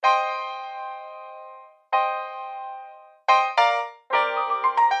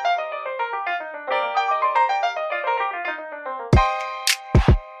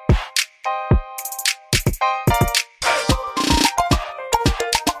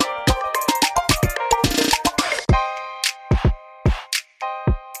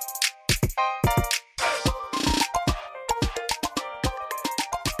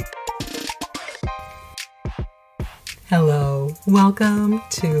Hello, welcome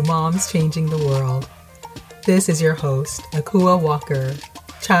to Moms Changing the World. This is your host, Akua Walker,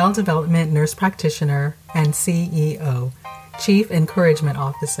 Child Development Nurse Practitioner and CEO, Chief Encouragement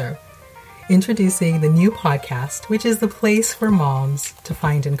Officer, introducing the new podcast, which is the place for moms to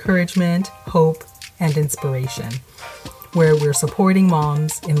find encouragement, hope, and inspiration, where we're supporting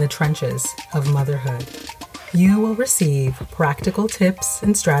moms in the trenches of motherhood. You will receive practical tips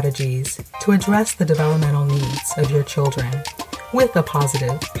and strategies to address the developmental needs of your children with a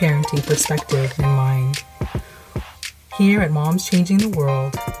positive parenting perspective in mind. Here at Moms Changing the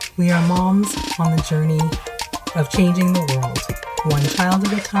World, we are moms on the journey of changing the world, one child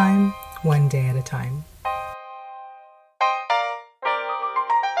at a time, one day at a time.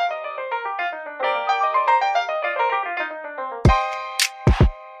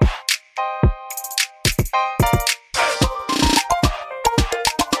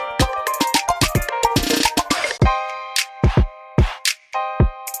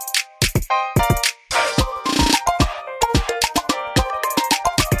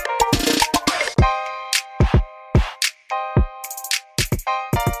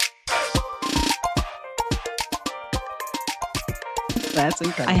 That's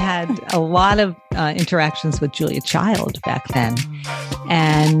incredible. I had a lot of interactions with Julia Child back then,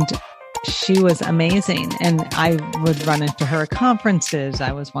 and she was amazing. And I would run into her at conferences.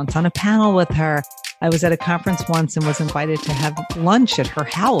 I was once on a panel with her. I was at a conference once and was invited to have lunch at her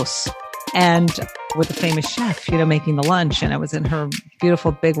house and with a famous chef, making the lunch. And I was in her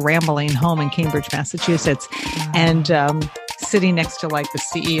beautiful, big, rambling home in Cambridge, Massachusetts, and sitting next to like the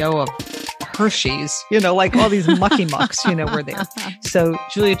CEO of Hershey's, like all these mucky mucks, were there. So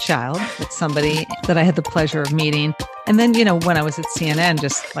Julia Child was somebody that I had the pleasure of meeting. And then, when I was at CNN,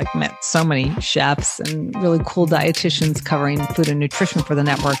 just like met so many chefs and really cool dietitians covering food and nutrition for the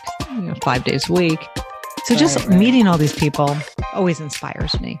network, 5 days a week. So just meeting all these people always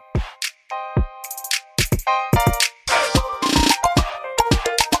inspires me.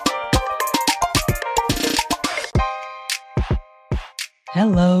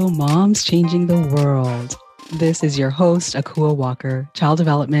 Hello, Moms Changing the World. This is your host, Akua Walker, Child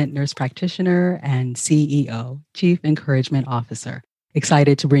Development Nurse Practitioner and CEO, Chief Encouragement Officer.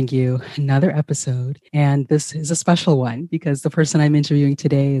 Excited to bring you another episode. And this is a special one because the person I'm interviewing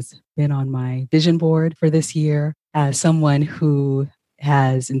today has been on my vision board for this year as someone who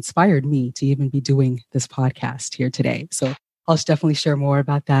has inspired me to even be doing this podcast here today. So I'll definitely share more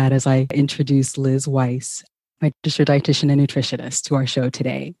about that as I introduce Liz Weiss, my registered dietitian and nutritionist, to our show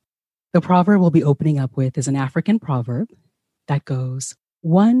today. The proverb we'll be opening up with is an African proverb that goes,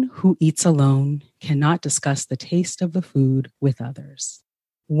 "One who eats alone cannot discuss the taste of the food with others."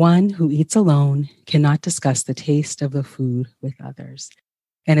 One who eats alone cannot discuss the taste of the food with others.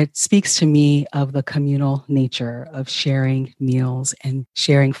 And it speaks to me of the communal nature of sharing meals and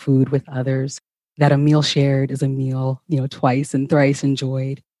sharing food with others, that a meal shared is a meal, twice and thrice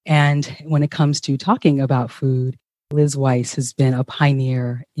enjoyed. And when it comes to talking about food, Liz Weiss has been a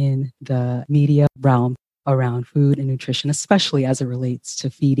pioneer in the media realm around food and nutrition, especially as it relates to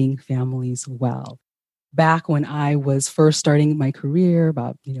feeding families well. Back when I was first starting my career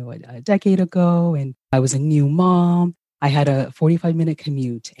about, a decade ago, and I was a new mom, I had a 45-minute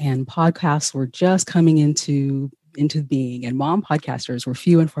commute and podcasts were just coming into being, and mom podcasters were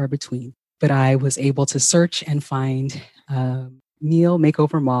few and far between. But I was able to search and find Meal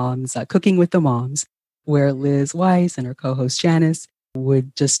Makeover Moms, Cooking with the Moms, where Liz Weiss and her co-host Janice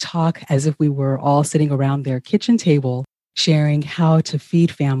would just talk as if we were all sitting around their kitchen table, sharing how to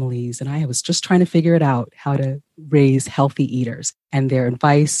feed families. And I was just trying to figure it out, how to raise healthy eaters. And their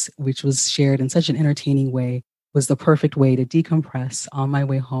advice, which was shared in such an entertaining way, was the perfect way to decompress on my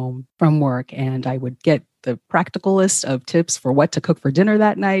way home from work. And I would get the practical list of tips for what to cook for dinner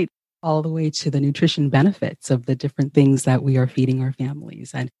that night, all the way to the nutrition benefits of the different things that we are feeding our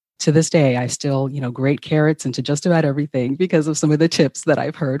families. And to this day, I still, grate carrots into just about everything because of some of the tips that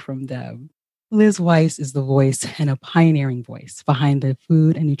I've heard from them. Liz Weiss is the voice and a pioneering voice behind the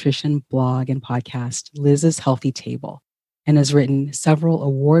food and nutrition blog and podcast, Liz's Healthy Table, and has written several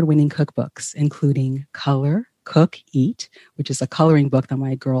award-winning cookbooks, including Color, Cook, Eat, which is a coloring book that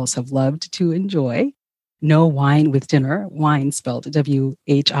my girls have loved to enjoy, No Wine with Dinner, wine spelled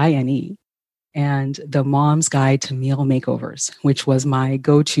W-H-I-N-E, and The Mom's Guide to Meal Makeovers, which was my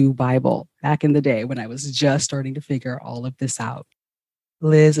go-to Bible back in the day when I was just starting to figure all of this out.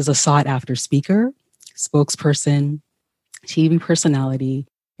 Liz is a sought-after speaker, spokesperson, TV personality,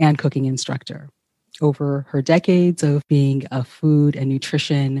 and cooking instructor. Over her decades of being a food and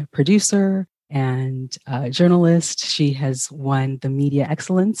nutrition producer and journalist, she has won the Media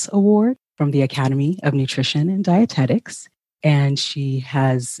Excellence Award from the Academy of Nutrition and Dietetics, and she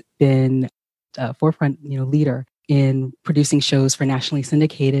has been a forefront, leader in producing shows for nationally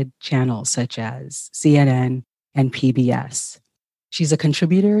syndicated channels such as CNN and PBS. She's a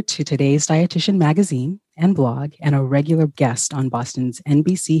contributor to Today's Dietitian magazine and blog, and a regular guest on Boston's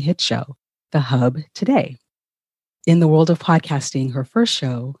NBC hit show, The Hub Today. In the world of podcasting, her first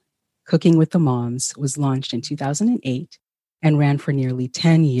show, Cooking with the Moms, was launched in 2008 and ran for nearly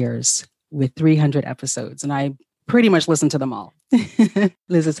 10 years with 300 episodes. And I pretty much listened to them all.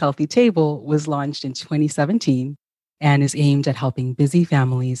 Liz's Healthy Table was launched in 2017 and is aimed at helping busy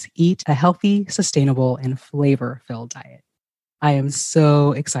families eat a healthy, sustainable, and flavor-filled diet. I am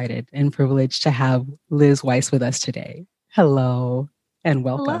so excited and privileged to have Liz Weiss with us today. Hello and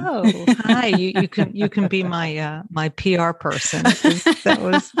welcome. Hello. Hi. You can be my PR person.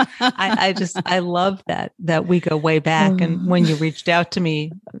 I love that we go way back. And when you reached out to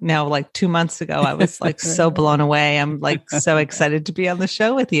me now, like 2 months ago, I was like so blown away. I'm like so excited to be on the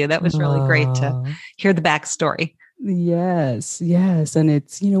show with you. That was really great to hear the backstory. Yes. And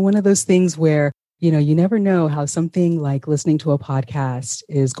it's, one of those things where, you never know how something like listening to a podcast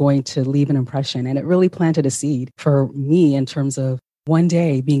is going to leave an impression. And it really planted a seed for me in terms of one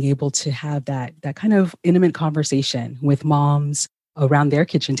day being able to have that kind of intimate conversation with moms around their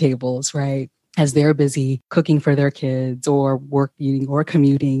kitchen tables, right? As they're busy cooking for their kids or working or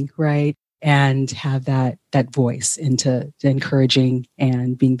commuting, right? And have that voice into encouraging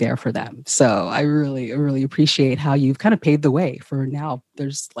and being there for them. So I really appreciate how you've kind of paved the way for now.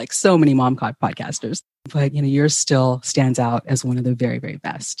 There's like so many mom podcasters, but yours still stands out as one of the very, very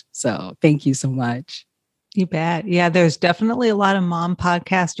best. So thank you so much. You bet. Yeah, there's definitely a lot of mom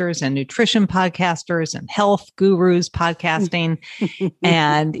podcasters and nutrition podcasters and health gurus podcasting.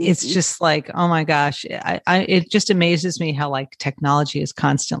 And it's just like, oh my gosh, it just amazes me how like technology is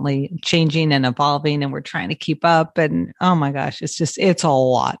constantly changing and evolving and we're trying to keep up. And oh my gosh, it's a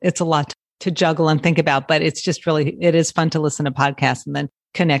lot. It's a lot to juggle and think about, but it's just it is fun to listen to podcasts and then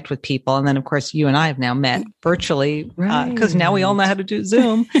connect with people. And then of course, you and I have now met virtually because now we all know how to do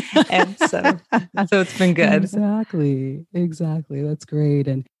Zoom. And so it's been good. Exactly. That's great.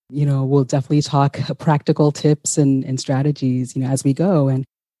 And, we'll definitely talk practical tips and strategies, as we go. And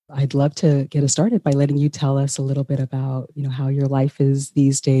I'd love to get us started by letting you tell us a little bit about, how your life is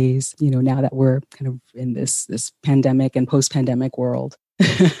these days, now that we're kind of in this pandemic and post-pandemic world.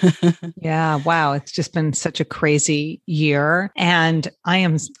 Yeah. Wow. It's just been such a crazy year. And I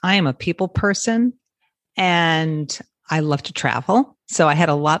am a people person and I love to travel. So I had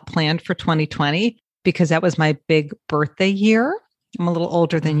a lot planned for 2020 because that was my big birthday year. I'm a little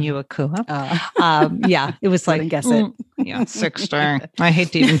older than you, Akua. Yeah, it was like, guess it. 60. I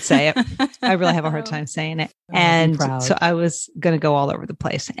hate to even say it. I really have a hard time saying it. And so I was going to go all over the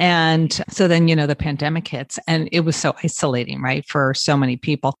place. And so then, the pandemic hits and it was so isolating, right? For so many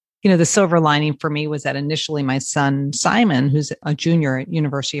people. The silver lining for me was that initially my son, Simon, who's a junior at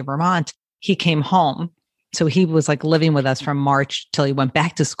University of Vermont, he came home. So he was like living with us from March till he went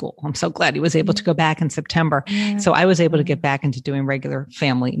back to school. I'm so glad he was able to go back in September. Yeah. So I was able to get back into doing regular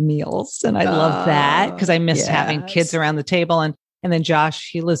family meals. And I love that because I missed having kids around the table. And then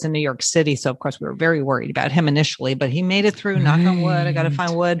Josh, he lives in New York City. So of course we were very worried about him initially, but he made it through, knock on wood. I got to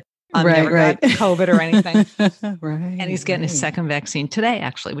find wood. Never got COVID or anything. And he's getting his second vaccine today,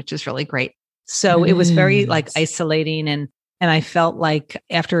 actually, which is really great. So it was very like isolating and I felt like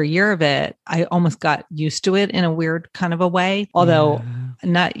after a year of it, I almost got used to it in a weird kind of a way, although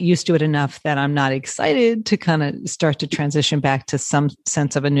not used to it enough that I'm not excited to kind of start to transition back to some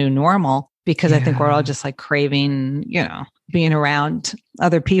sense of a new normal, because I think we're all just like craving, being around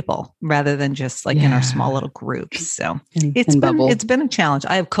other people rather than just like in our small little groups. So it's been a challenge.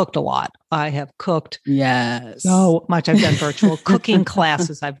 I have cooked a lot. I have cooked so much. I've done virtual cooking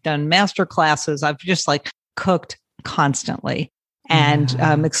classes. I've done master classes. I've just like cooked constantly and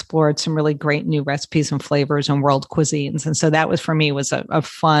explored some really great new recipes and flavors and world cuisines. And so that was for me was a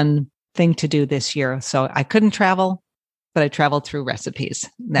fun thing to do this year. So I couldn't travel, but I traveled through recipes.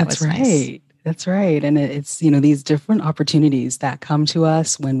 That was nice. That's right. And it's, these different opportunities that come to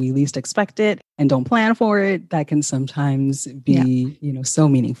us when we least expect it and don't plan for it, that can sometimes be, so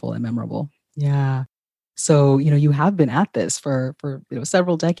meaningful and memorable. Yeah. So, you have been at this for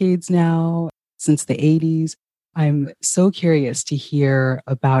several decades now, since the 80s. I'm so curious to hear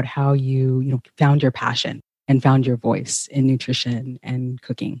about how you found your passion and found your voice in nutrition and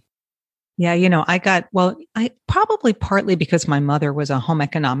cooking. Yeah, I probably partly because my mother was a home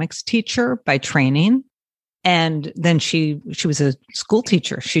economics teacher by training. And then she was a school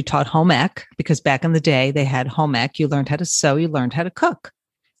teacher. She taught home ec because back in the day they had home ec. You learned how to sew, you learned how to cook.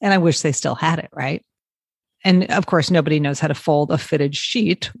 And I wish they still had it, right? And of course, nobody knows how to fold a fitted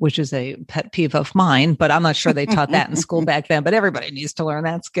sheet, which is a pet peeve of mine, but I'm not sure they taught that in school back then, but everybody needs to learn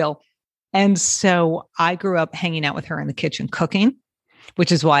that skill. And so I grew up hanging out with her in the kitchen cooking,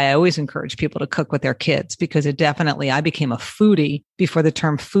 which is why I always encourage people to cook with their kids, because I became a foodie before the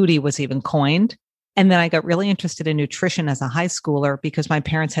term foodie was even coined. And then I got really interested in nutrition as a high schooler because my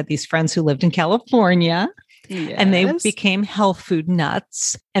parents had these friends who lived in California. Yes. And they became health food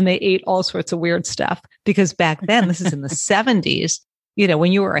nuts and they ate all sorts of weird stuff because back then, this is in the 70s,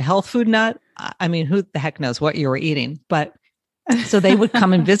 when you were a health food nut, I mean, who the heck knows what you were eating? But so they would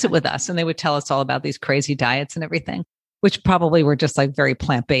come and visit with us and they would tell us all about these crazy diets and everything, which probably were just like very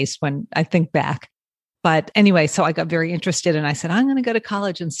plant-based when I think back. But anyway, so I got very interested and I said, I'm going to go to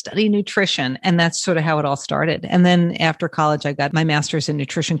college and study nutrition. And that's sort of how it all started. And then after college, I got my master's in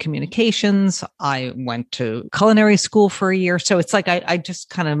nutrition communications. I went to culinary school for a year. So it's like I just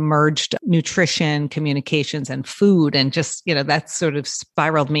kind of merged nutrition, communications, and food. And just, that sort of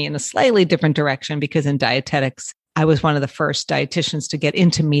spiraled me in a slightly different direction because in dietetics, I was one of the first dietitians to get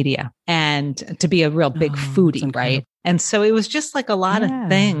into media and to be a real big foodie, right? And so it was just like a lot of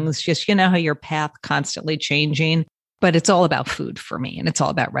things, just, how your path constantly changing, but it's all about food for me and it's all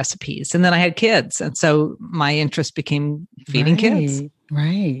about recipes. And then I had kids. And so my interest became feeding kids.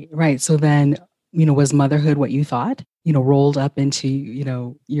 Right. So then, was motherhood what you thought? Rolled up into,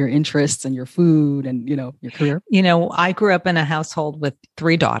 your interests and your food and, your career? I grew up in a household with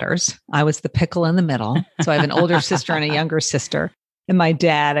 3 daughters. I was the pickle in the middle. So I have an older sister and a younger sister. And my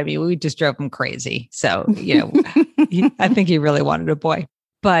dad, we just drove him crazy. So, I think he really wanted a boy.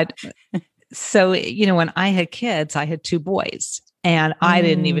 But so, when I had kids, I had 2 boys and I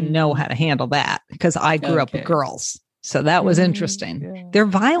didn't even know how to handle that because I grew up with girls. So that was interesting. Yeah. They're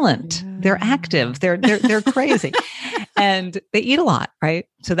violent. Yeah. They're active. They're crazy, and they eat a lot, right?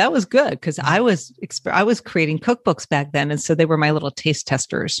 So that was good because I was creating cookbooks back then, and so they were my little taste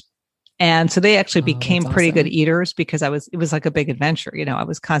testers, and so they actually became pretty good eaters because it was like a big adventure. I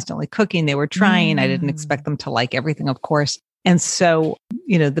was constantly cooking. They were trying. I didn't expect them to like everything, of course. And so,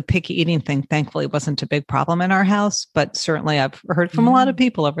 the picky eating thing, thankfully, wasn't a big problem in our house, but certainly I've heard from a lot of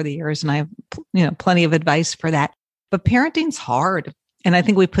people over the years, and I have, plenty of advice for that. But parenting's hard. And I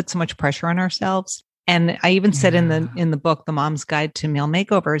think we put so much pressure on ourselves. And I even said in the book, The Mom's Guide to Meal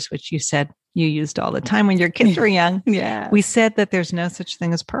Makeovers, which you said you used all the time when your kids were young. We said that there's no such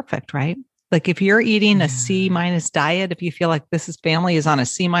thing as perfect, right? Like if you're eating a C- diet, if you feel like family is on a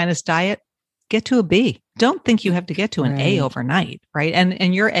C- diet, get to a B. Don't think you have to get to an A overnight, right?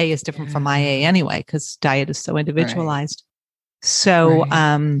 And your A is different from my A anyway, because diet is so individualized. So,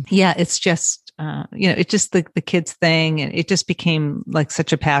 it's just, it's just the kids thing. And it just became like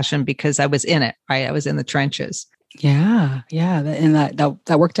such a passion because I was in it, right? I was in the trenches. Yeah. And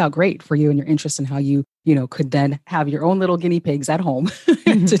that worked out great for you and your interest in how you, could then have your own little guinea pigs at home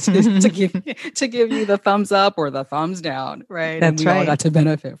to give you the thumbs up or the thumbs down, right? That's and we right. all got to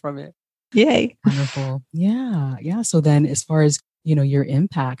benefit from it. Yay. Wonderful. Yeah. So then as far as, your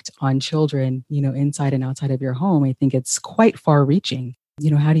impact on children, inside and outside of your home, I think it's quite far reaching.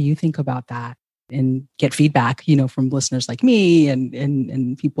 How do you think about that and get feedback, from listeners like me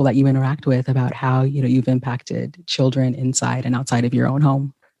and people that you interact with about how, you've impacted children inside and outside of your own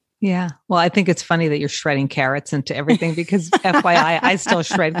home? Yeah. Well, I think it's funny that you're shredding carrots into everything because FYI, I still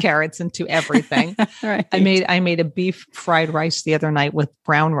shred carrots into everything. Right. I made a beef fried rice the other night with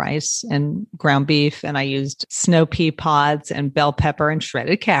brown rice and ground beef. And I used snow pea pods and bell pepper and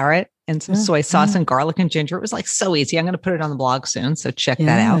shredded carrot and some soy sauce and garlic and ginger. It was like so easy. I'm going to put it on the blog soon. So check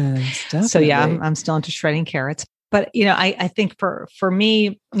that out. Definitely. So I'm still into shredding carrots. But, I think for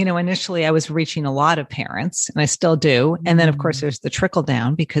me, initially I was reaching a lot of parents and I still do. And then of course there's the trickle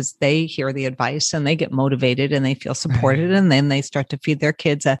down because they hear the advice and they get motivated and they feel supported and then they start to feed their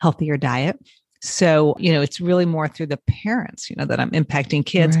kids a healthier diet. So, it's really more through the parents, that I'm impacting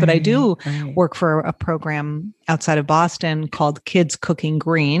kids, but I do work for a program outside of Boston called Kids Cooking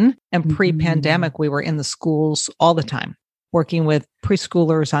Green. And pre-pandemic, we were in the schools all the time, working with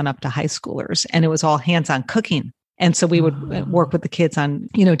preschoolers on up to high schoolers. And it was all hands-on cooking. And so we would work with the kids on,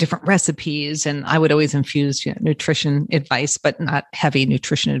 different recipes. And I would always infuse nutrition advice, but not heavy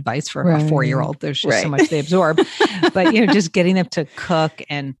nutrition advice for a 4-year-old. There's just so much they absorb. But, just getting them to cook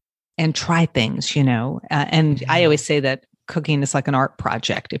and try things, and I always say that cooking is like an art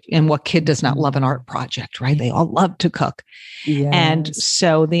project. And what kid does not love an art project, right? They all love to cook. Yes. And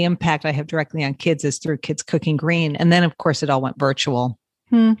so the impact I have directly on kids is through Kids Cooking Green. And then, of course, it all went virtual.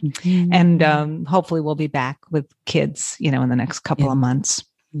 And hopefully we'll be back with kids, in the next couple of months.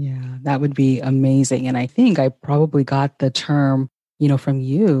 Yeah, that would be amazing. And I think I probably got the term, from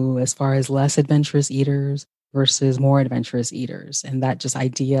you as far as less adventurous eaters versus more adventurous eaters. And that just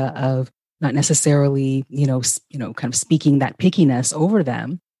idea of not necessarily, kind of speaking that pickiness over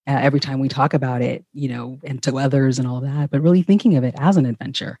them every time we talk about it, and to others and all that, but really thinking of it as an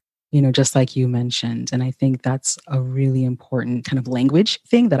adventure, just like you mentioned. And I think that's a really important kind of language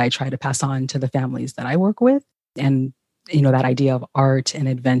thing that I try to pass on to the families that I work with. And, that idea of art and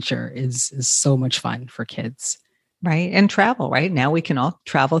adventure is so much fun for kids. Right. And travel, right? Now we can all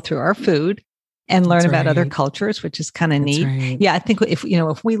travel through our food and learn about other cultures, which is kind of neat. Right. Yeah. I think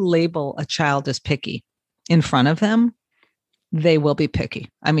if we label a child as picky in front of them, they will be picky.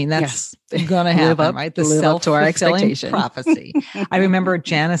 I mean, that's going to happen, right? The self-fulfilling prophecy. I remember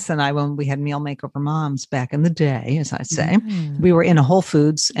Janice and I, when we had Meal Makeover Moms back in the day, as I say, we were in a Whole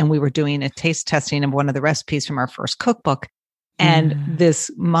Foods and we were doing a taste testing of one of the recipes from our first cookbook. And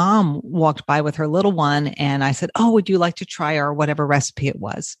this mom walked by with her little one. And I said, "Oh, would you like to try our whatever recipe it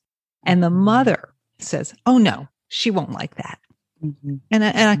was?" And the mother says, "Oh, no, she won't like that." And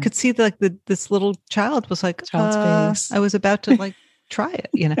I could see this little child was like, face. I was about to try it,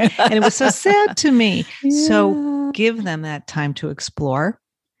 and it was so sad to me. Yeah. So give them that time to explore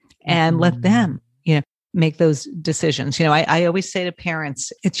and let them, make those decisions. I always say to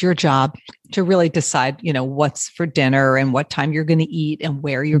parents, it's your job to really decide, what's for dinner and what time you're going to eat and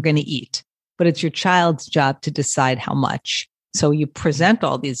where you're going to eat. But it's your child's job to decide how much. So you present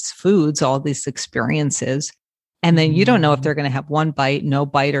all these foods, all these experiences, and then you don't know if they're going to have one bite, no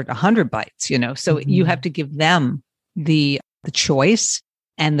bite, or 100 bites, So you have to give them the choice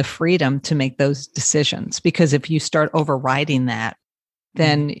and the freedom to make those decisions. Because if you start overriding that,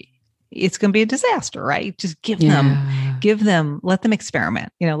 then it's going to be a disaster, right? Just give them, let them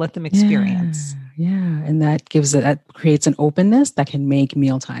experiment, let them experience. Yeah. And that creates an openness that can make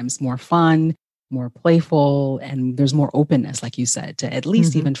meal times more fun, more playful, and there's more openness, like you said, to at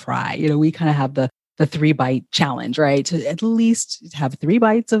least even try. We kind of have the 3-bite challenge, right? To at least have 3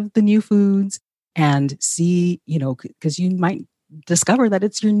 bites of the new foods and see, because you might discover that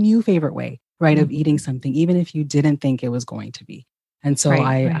it's your new favorite way, right, of eating something, even if you didn't think it was going to be. And so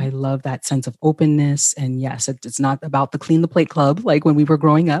I love that sense of openness. And yes, it's not about the clean the plate club like when we were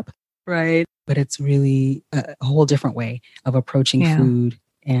growing up, right? But it's really a whole different way of approaching food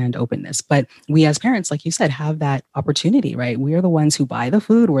and openness. But we as parents, like you said, have that opportunity, right? We are the ones who buy the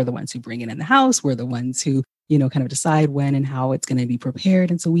food. We're the ones who bring it in the house. We're the ones who, kind of decide when and how it's going to be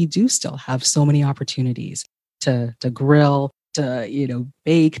prepared. And so we do still have so many opportunities to grill, to,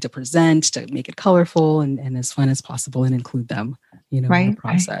 bake, to present, to make it colorful and as fun as possible and include them, in the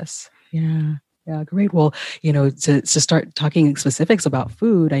process. Right. Yeah. Great. Well, to start talking specifics about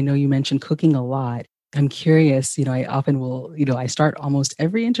food, I know you mentioned cooking a lot. I'm curious, I often will, I start almost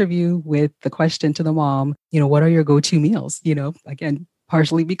every interview with the question to the mom, what are your go-to meals? Again,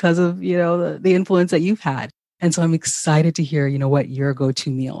 partially because of, the influence that you've had. And so I'm excited to hear, what your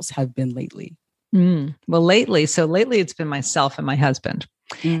go-to meals have been lately. Well, lately it's been myself and my husband.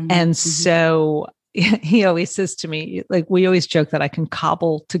 And so he always says to me, we always joke that I can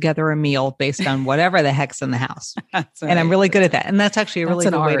cobble together a meal based on whatever the heck's in the house. And I'm really good at that. And that's actually a really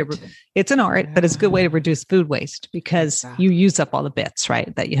good way it's an art, but it's a good way to reduce food waste because you use up all the bits,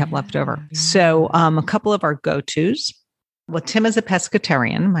 right, that you have left over. Yeah. So a couple of our go-tos. Well, Tim is a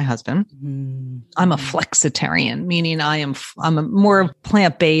pescatarian, my husband. I'm a flexitarian, meaning I'm a more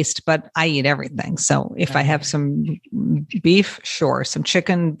plant-based, but I eat everything. So if I have some beef, sure, some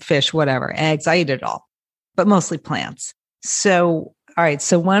chicken, fish, whatever, eggs, I eat it all, but mostly plants. So, all right.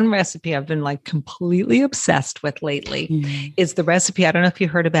 So one recipe I've been completely obsessed with lately is the recipe. I don't know if you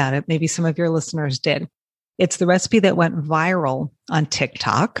heard about it. Maybe some of your listeners did. It's the recipe that went viral on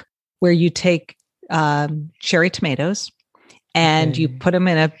TikTok where you take cherry tomatoes, and you put them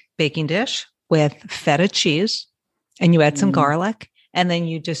in a baking dish with feta cheese and you add some garlic and then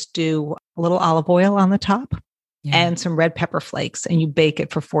you just do a little olive oil on the top and some red pepper flakes and you bake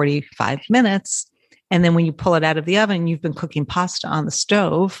it for 45 minutes. And then when you pull it out of the oven, you've been cooking pasta on the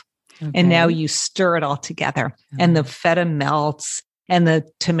stove and now you stir it all together and the feta melts and the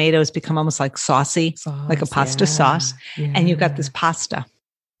tomatoes become almost like saucy, like a pasta sauce. Yeah. And you've got this pasta.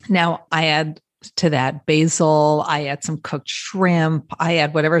 Now I add to that basil, I add some cooked shrimp, I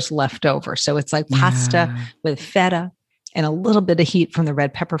add whatever's left over. So it's like pasta with feta and a little bit of heat from the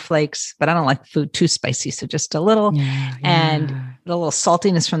red pepper flakes, but I don't like food too spicy. So just a little and the little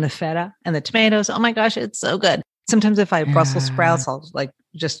saltiness from the feta and the tomatoes. Oh my gosh, it's so good. Sometimes if I have Brussels sprouts, I'll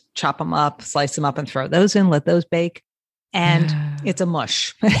just chop them up, slice them up and throw those in, let those bake. And it's a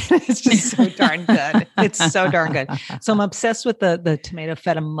mush. It's just so darn good. It's so darn good. So I'm obsessed with the tomato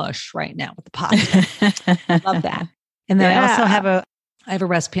feta mush right now with the pasta. Love that. And then I also have I have a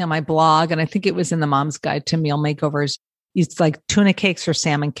recipe on my blog, and I think it was in the Mom's Guide to Meal Makeovers. It's like tuna cakes or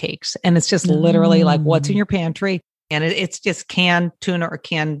salmon cakes. And it's just literally like what's in your pantry. And it's just canned tuna or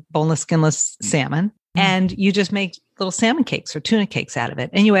canned boneless, skinless salmon. And you just make little salmon cakes or tuna cakes out of it.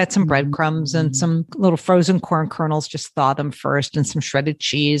 And you add some breadcrumbs and some little frozen corn kernels, just thaw them first, and some shredded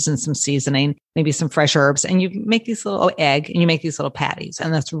cheese and some seasoning, maybe some fresh herbs. And you make these little egg and you make these little patties.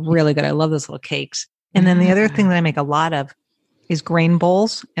 And that's really good. I love those little cakes. And then the other thing that I make a lot of is grain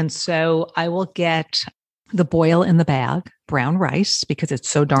bowls. And so I will get the boil in the bag brown rice because it's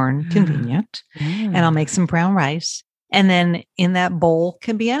so darn convenient. And I'll make some brown rice. And then in that bowl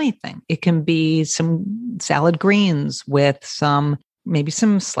can be anything. It can be some salad greens with maybe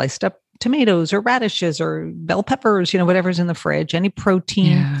some sliced up tomatoes or radishes or bell peppers, whatever's in the fridge, any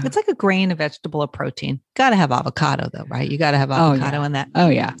protein. Yeah. It's like a grain, a vegetable, a protein. Got to have avocado though, right? You got to have avocado in that. Oh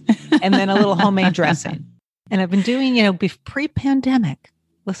yeah. And then a little homemade dressing. And I've been doing, pre-pandemic,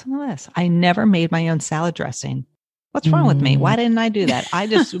 listen to this. I never made my own salad dressing. What's wrong with me? Why didn't I do that?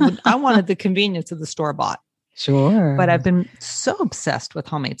 I wanted the convenience of the store bought. Sure. But I've been so obsessed with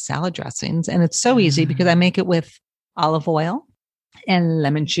homemade salad dressings, and it's so easy because I make it with olive oil and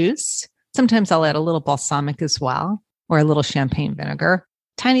lemon juice. Sometimes I'll add a little balsamic as well, or a little champagne vinegar,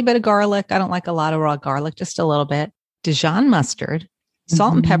 tiny bit of garlic. I don't like a lot of raw garlic, just a little bit. Dijon mustard,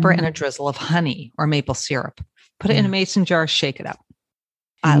 salt and pepper, and a drizzle of honey or maple syrup. Put it in a mason jar, shake it up.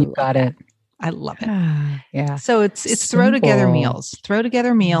 You got it. I love it. Yeah. So it's throw together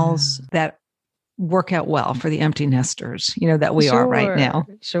meals that work out well for the empty nesters, that we are right now.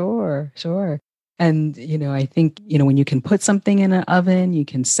 Sure. And, I think, when you can put something in an oven, you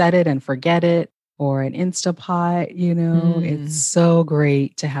can set it and forget it, or an Instapot, it's so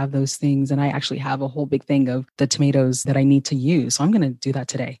great to have those things. And I actually have a whole big thing of the tomatoes that I need to use. So I'm going to do that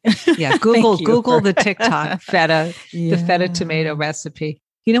today. Yeah. Google the TikTok feta, the feta tomato recipe.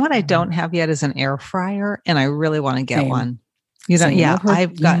 You know what I don't have yet is an air fryer, and I really want to get one.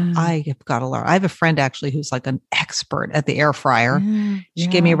 I've got to learn. I have a friend actually who's like an expert at the air fryer. She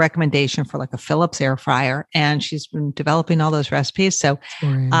gave me a recommendation for like a Philips air fryer, and she's been developing all those recipes. So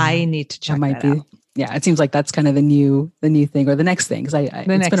I need to check that out. Yeah, it seems like that's kind of the new thing or the next thing, because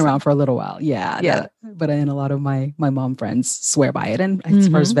it's been around for a little while. Yeah. But then a lot of my mom friends swear by it, and as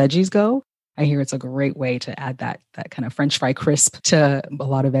far as veggies go, I hear it's a great way to add that kind of French fry crisp to a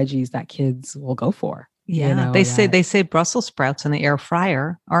lot of veggies that kids will go for. Yeah, they say Brussels sprouts in the air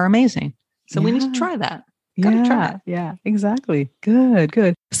fryer are amazing. So we need to try that. Gotta try it. Yeah, exactly.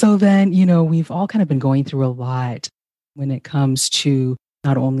 Good. So then, we've all kind of been going through a lot when it comes to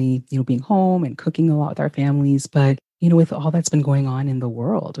not only, being home and cooking a lot with our families, but, with all that's been going on in the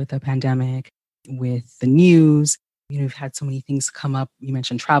world with the pandemic, with the news, we've had so many things come up. You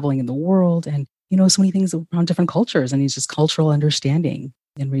mentioned traveling in the world and, so many things around different cultures, and it's just cultural understanding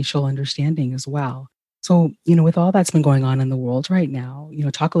and racial understanding as well. So, with all that's been going on in the world right now,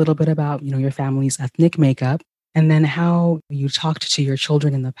 talk a little bit about, your family's ethnic makeup, and then how you talked to your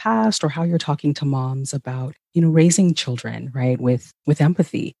children in the past, or how you're talking to moms about, raising children, right, with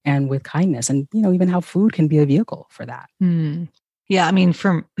empathy and with kindness, and, even how food can be a vehicle for that. Yeah. I mean,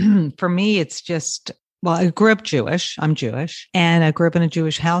 for me, it's just, well, I grew up Jewish. I'm Jewish. And I grew up in a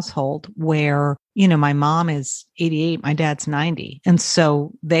Jewish household where, my mom is 88, my dad's 90. And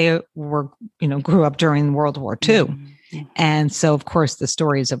so they were, grew up during World War II. And so, of course, the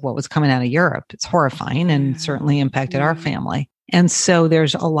stories of what was coming out of Europe, it's horrifying and certainly impacted our family. And so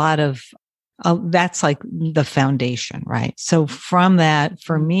there's a lot of, that's like the foundation, right? So from that,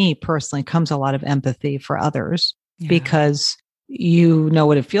 for me personally, comes a lot of empathy for others because you know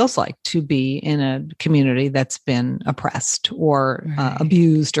what it feels like to be in a community that's been oppressed or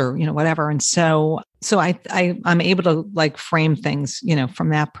abused or, whatever. And so I'm able to like frame things, from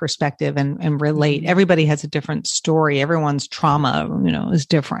that perspective and relate. Everybody has a different story. Everyone's trauma, is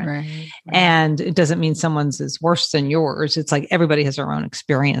different. Right. And it doesn't mean someone's is worse than yours. It's like everybody has their own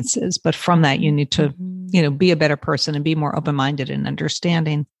experiences. But from that, you need to, be a better person and be more open-minded and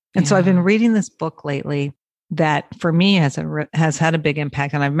understanding. And so I've been reading this book lately that for me has had a big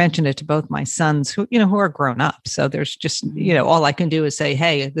impact. And I've mentioned it to both my sons who are grown up. So there's just, all I can do is say,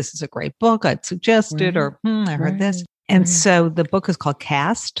 hey, this is a great book. I'd suggest it, or I heard this. And so the book is called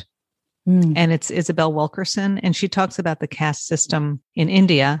Caste, and it's Isabel Wilkerson. And she talks about the caste system in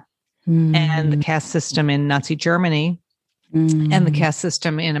India and the caste system in Nazi Germany and the caste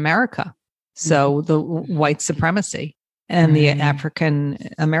system in America. So the white supremacy and the African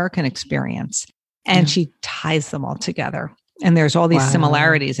American experience. And she ties them all together. And there's all these Wow.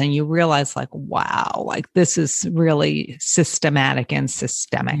 similarities, and you realize like, wow, like this is really systematic and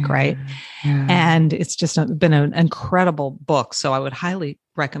systemic, right? Yeah. And it's just been an incredible book. So I would highly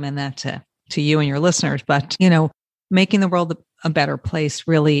recommend that to you and your listeners. But, making the world a better place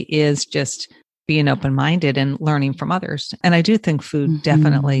really is just being open-minded and learning from others. And I do think food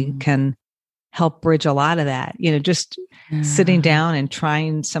definitely can help bridge a lot of that, just sitting down and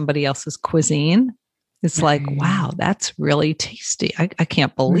trying somebody else's cuisine. It's like, wow, that's really tasty. I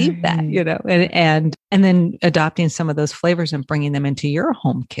can't believe that, and then adopting some of those flavors and bringing them into your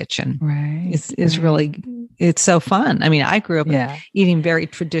home kitchen is really, it's so fun. I mean, I grew up eating very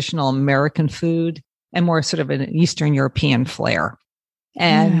traditional American food and more sort of an Eastern European flair.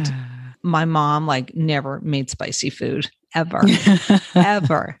 And my mom never made spicy food ever,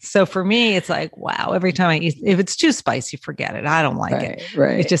 ever. So for me, it's like, wow, every time I eat, if it's too spicy, forget it. I don't like it.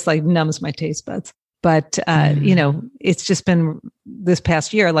 Right. It just numbs my taste buds. But, it's just been this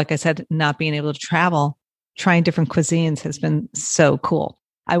past year, like I said, not being able to travel, trying different cuisines has been so cool.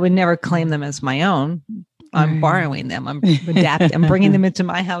 I would never claim them as my own. I'm borrowing them. I'm adapting. I'm bringing them into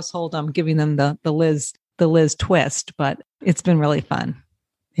my household. I'm giving them the Liz twist, but it's been really fun.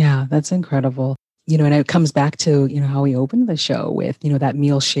 Yeah, that's incredible. And it comes back to, how we opened the show with, that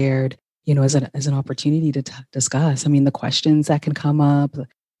meal shared, as an opportunity to discuss. I mean, the questions that can come up,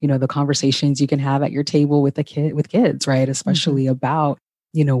 the conversations you can have at your table with kids, right? Especially about,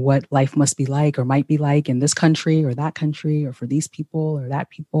 what life must be like or might be like in this country or that country, or for these people or that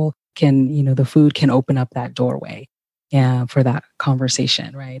people the food can open up that doorway for that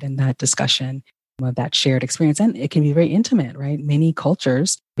conversation, right? And that discussion of that shared experience. And it can be very intimate, right? Many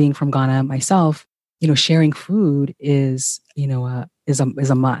cultures, being from Ghana myself, sharing food is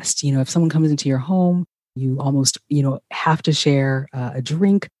a must. If someone comes into your home, you almost, have to share a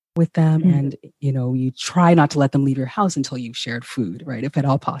drink with them. And, you try not to let them leave your house until you've shared food, right? If at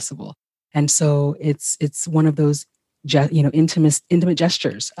all possible. And so it's one of those, intimate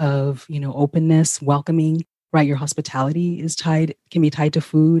gestures of, openness, welcoming, right? Your hospitality can be tied to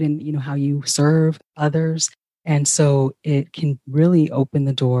food and, how you serve others. And so it can really open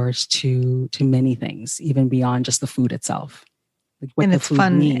the doors to many things, even beyond just the food itself. And it's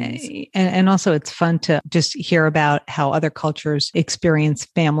fun. And also it's fun to just hear about how other cultures experience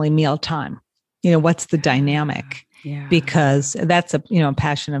family mealtime. What's the dynamic? Yeah. Because that's a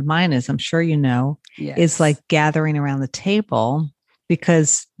passion of mine, as I'm sure is like gathering around the table,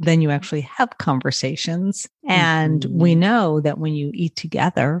 because then you actually have conversations. And we know that when you eat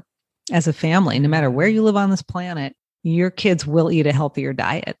together as a family, no matter where you live on this planet, your kids will eat a healthier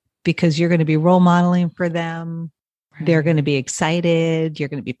diet because you're going to be role modeling for them. They're going to be excited. You're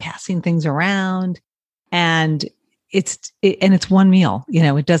going to be passing things around, and it's one meal.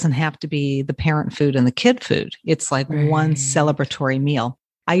 It doesn't have to be the parent food and the kid food. It's like one celebratory meal.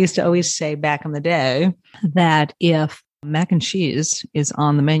 I used to always say back in the day that if mac and cheese is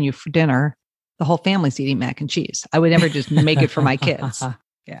on the menu for dinner, the whole family's eating mac and cheese. I would never just make it for my kids.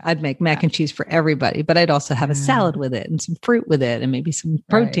 I'd make mac and cheese for everybody, but I'd also have a salad with it and some fruit with it and maybe some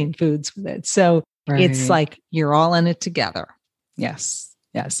protein foods with it. So it's like you're all in it together. Yes.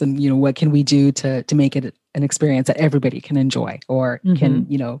 And, what can we do to make it an experience that everybody can enjoy or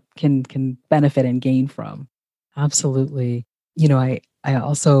can benefit and gain from? Absolutely. I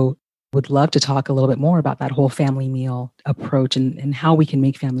also would love to talk a little bit more about that whole family meal approach and how we can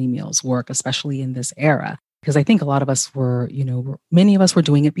make family meals work, especially in this era. Because I think a lot of us many of us were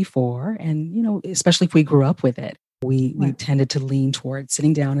doing it before. And, especially if we grew up with it, we tended to lean towards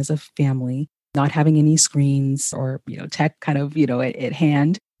sitting down as a family, not having any screens or, tech kind of, at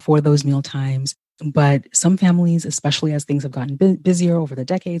hand for those meal times. But some families, especially as things have gotten busier over the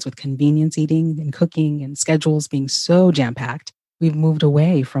decades with convenience eating and cooking and schedules being so jam-packed, we've moved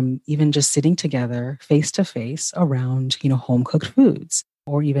away from even just sitting together face to face around, home cooked foods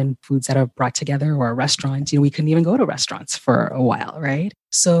or even foods that are brought together or restaurants. We couldn't even go to restaurants for a while, right?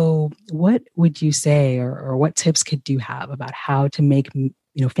 So what would you say or what tips could you have about how to make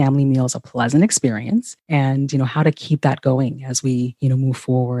family meals a pleasant experience and, how to keep that going as we, move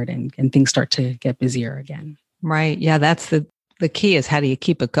forward and things start to get busier again? Right. Yeah. That's the key is how do you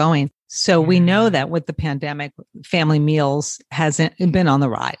keep it going? So we know that with the pandemic, family meals hasn't been on the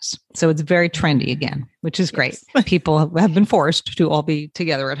rise. So it's very trendy again, which is great. People have been forced to all be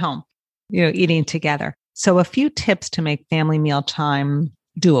together at home, eating together. So a few tips to make family meal time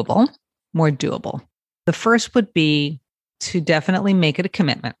more doable. The first would be to definitely make it a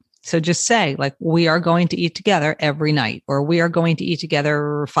commitment. So just say we are going to eat together every night, or we are going to eat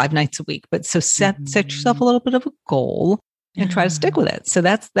together 5 nights a week. But so set yourself a little bit of a goal and try to stick with it. So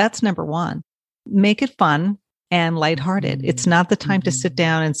that's number one. Make it fun. and lighthearted. It's not the time to sit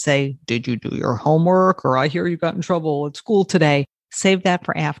down and say, did you do your homework? Or I hear you got in trouble at school today. Save that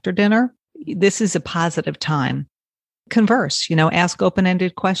for after dinner. This is a positive time. Converse, ask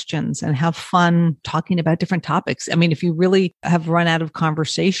open-ended questions and have fun talking about different topics. I mean, if you really have run out of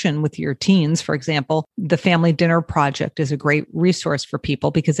conversation with your teens, for example, the Family Dinner Project is a great resource for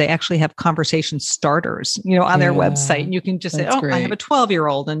people because they actually have conversation starters, on their website. And you can just say, I have a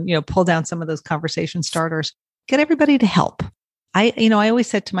 12-year-old and, pull down some of those conversation starters. Get everybody to help. I always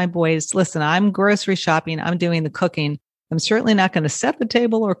said to my boys, listen, I'm grocery shopping. I'm doing the cooking. I'm certainly not going to set the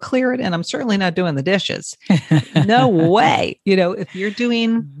table or clear it. And I'm certainly not doing the dishes. No way. If you're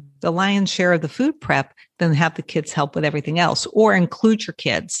doing the lion's share of the food prep, then have the kids help with everything else, or include your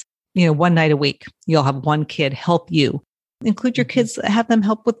kids, one night a week. You'll have one kid help you. Include your kids, have them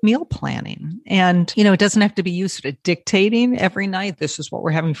help with meal planning. And, it doesn't have to be you sort of dictating every night. This is what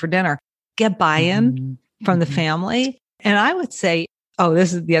we're having for dinner. Get buy-in from the family. And I would say,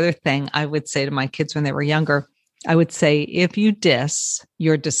 this is the other thing I would say to my kids when they were younger. I would say, if you diss,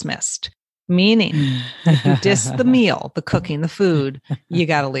 you're dismissed. Meaning, if you diss the meal, the cooking, the food, you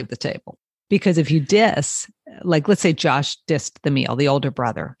got to leave the table. Because if you diss, like let's say Josh dissed the meal, the older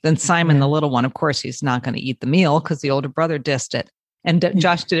brother, then Simon, the little one, of course, he's not going to eat the meal because the older brother dissed it. And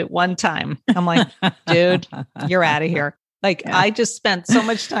Josh did it one time. I'm like, dude, you're out of here. Like, I just spent so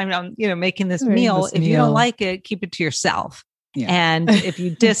much time on, making this meal. If you don't like it, keep it to yourself. Yeah. And if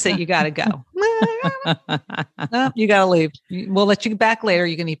you diss it, you got to go. You got to leave. We'll let you back later.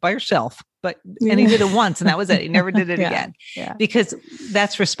 You can eat by yourself. And he did it once and that was it. He never did it again. Yeah. Because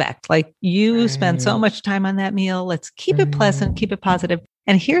that's respect. Like, you spend so much time on that meal. Let's keep it pleasant, keep it positive.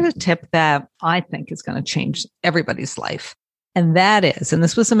 And here's a tip that I think is going to change everybody's life. And that is, and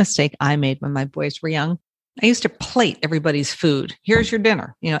this was a mistake I made when my boys were young. I used to plate everybody's food. Here's your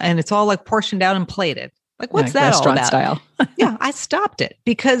dinner, and it's all like portioned out and plated. Like, what's that all about? Style. Yeah, I stopped it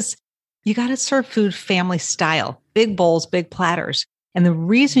because you got to serve food family style, big bowls, big platters. And the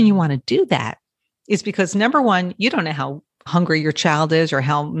reason you want to do that is because, number one, you don't know how hungry your child is or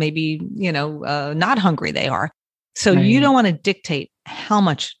how maybe, not hungry they are. So you don't want to dictate how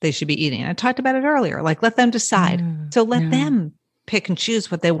much they should be eating. I talked about it earlier, like let them decide. So let them pick and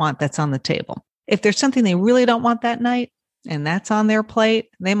choose what they want that's on the table. If there's something they really don't want that night and that's on their plate,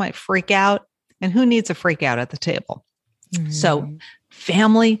 they might freak out. And who needs a freak out at the table? So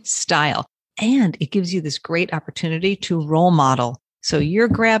family style. And it gives you this great opportunity to role model. So you're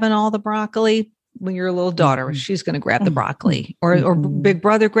grabbing all the broccoli when your little daughter, she's going to grab the broccoli, or big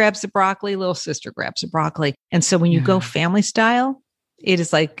brother grabs the broccoli, little sister grabs the broccoli. And so when you go family style, it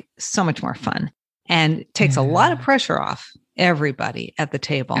is like so much more fun and it takes a lot of pressure off everybody at the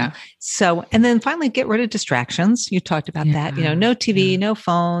table. So, and then finally get rid of distractions. You talked about that, no TV, no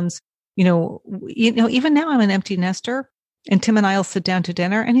phones. Even now I'm an empty nester and Tim and I will sit down to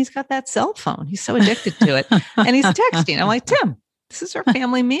dinner and he's got that cell phone. He's so addicted to it and he's texting. I'm like, Tim, this is our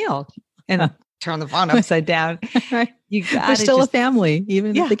family meal. And turn the phone upside down. You got We're still a family,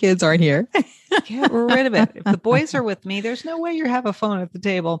 even if the kids aren't here. Get rid of it. If the boys are with me, there's no way you have a phone at the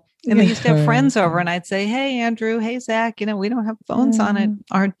table. And they used to have friends over and I'd say, hey, Andrew, hey, Zach, we don't have phones on at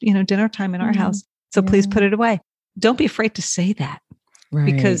our, dinner time in our house. So please put it away. Don't be afraid to say that.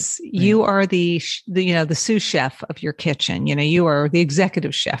 Because you are the sous chef of your kitchen. You are the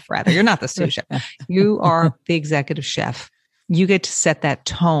executive chef, rather. You're not the sous chef. You are the executive chef. You get to set that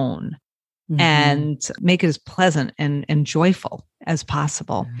tone and make it as pleasant and joyful as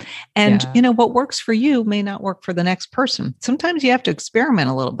possible. And, what works for you may not work for the next person. Sometimes you have to experiment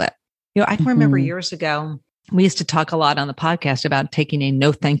a little bit. I can remember years ago, we used to talk a lot on the podcast about taking a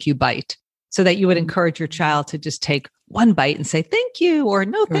no thank you bite, so that you would encourage your child to just take one bite and say, thank you, or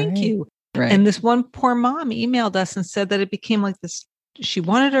no, thank you. And this one poor mom emailed us and said that it became like this. She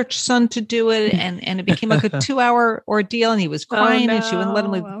wanted her son to do it. And it became like a 2-hour ordeal and he was crying and she wouldn't let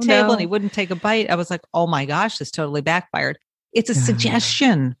him leave the table and he wouldn't take a bite. I was like, oh my gosh, this totally backfired. It's a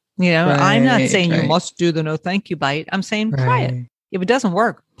suggestion. I'm not saying you must do the no, thank you bite. I'm saying try it. If it doesn't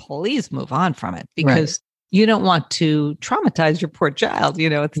work, please move on from it because you don't want to traumatize your poor child,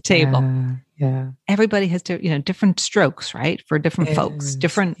 at the table. Yeah. Everybody has different strokes, right? For different folks,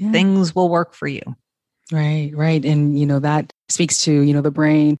 different things will work for you. Right. And, that speaks to, the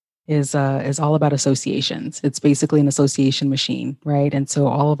brain is all about associations. It's basically an association machine, right? And so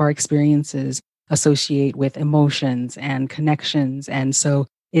all of our experiences associate with emotions and connections. And so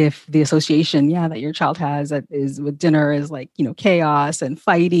if the association, that your child has that is with dinner is like, chaos and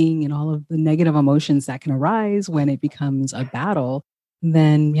fighting and all of the negative emotions that can arise when it becomes a battle,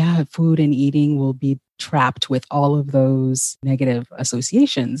 then yeah, food and eating will be trapped with all of those negative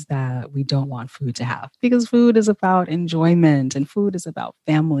associations that we don't want food to have. Because food is about enjoyment and food is about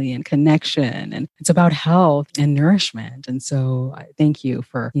family and connection and it's about health and nourishment. And so I thank you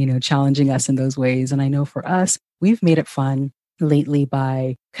for, challenging us in those ways. And I know for us, we've made it fun lately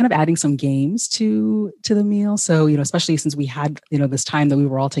by kind of adding some games to the meal. So, especially since we had, this time that we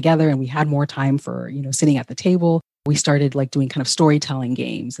were all together and we had more time for, sitting at the table, we started like doing kind of storytelling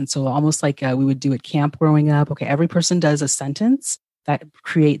games. And so almost like we would do at camp growing up. Okay, every person does a sentence that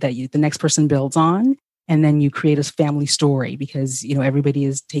the next person builds on. And then you create a family story because, everybody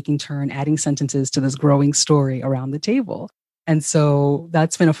is taking turn adding sentences to this growing story around the table. And so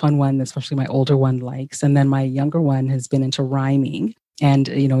that's been a fun one, especially my older one likes. And then my younger one has been into rhyming. And,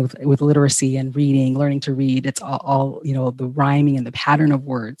 with literacy and reading, learning to read, it's all, the rhyming and the pattern of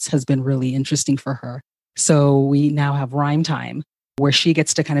words has been really interesting for her. So we now have rhyme time where she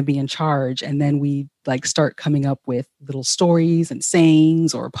gets to kind of be in charge. And then we like start coming up with little stories and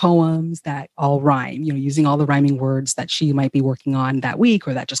sayings or poems that all rhyme, using all the rhyming words that she might be working on that week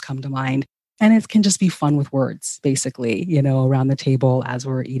or that just come to mind. And it can just be fun with words, basically, around the table as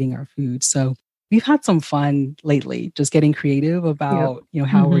we're eating our food. So we've had some fun lately, just getting creative about,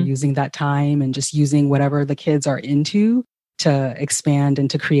 how we're using that time and just using whatever the kids are into to expand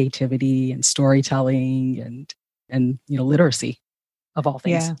into creativity and storytelling and literacy of all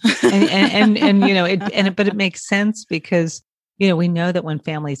things. Yeah. But it makes sense because, we know that when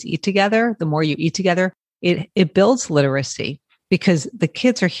families eat together, the more you eat together, it builds literacy because the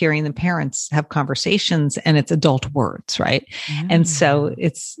kids are hearing the parents have conversations and it's adult words, right? And so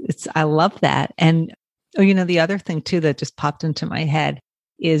I love that. And, the other thing too, that just popped into my head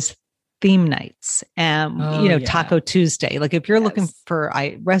is theme nights and, Taco Tuesday. Like if you're looking for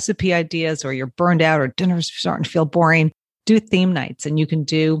recipe ideas or you're burned out or dinner's starting to feel boring, do theme nights. And you can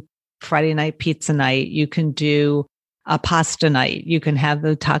do Friday night pizza night. You can do a pasta night. You can have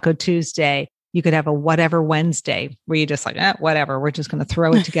the Taco Tuesday. You could have a whatever Wednesday where you just like, whatever, we're just going to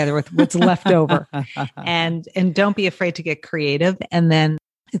throw it together with what's left over. And don't be afraid to get creative. And then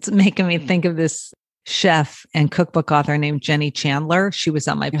it's making me think of this chef and cookbook author named Jenny Chandler. She was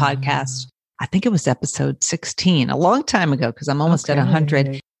on my podcast. I think it was episode 16, a long time ago, because I'm almost at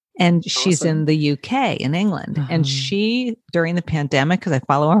 100. And she's in the UK, in England. And she, during the pandemic, because I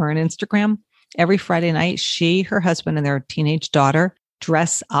follow her on Instagram, every Friday night, her husband, and their teenage daughter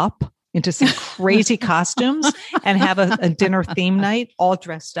dress up into some crazy costumes and have a dinner theme night, all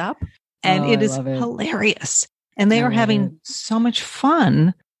dressed up. And it is hilarious. And they are having so much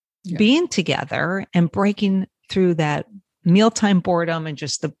fun being together and breaking through that mealtime boredom and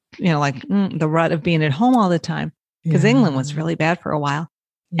just the, the rut of being at home all the time. Because England was really bad for a while.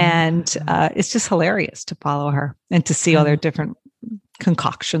 And it's just hilarious to follow her and to see all their different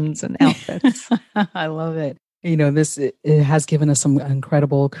concoctions and outfits. I love it. It has given us some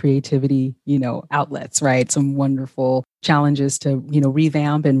incredible creativity, outlets, right? Some wonderful challenges to,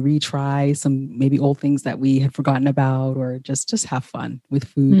 revamp and retry some maybe old things that we had forgotten about or just have fun with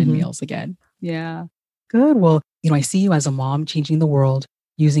food and meals again. Yeah. Good. Well, I see you as a mom changing the world,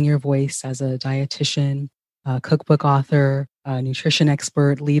 using your voice as a dietitian, cookbook author, nutrition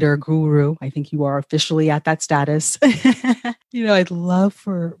expert, leader, guru. I think you are officially at that status. I'd love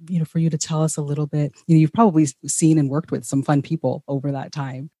for you to tell us a little bit. You've probably seen and worked with some fun people over that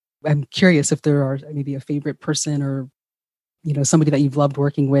time. I'm curious if there are maybe a favorite person or, somebody that you've loved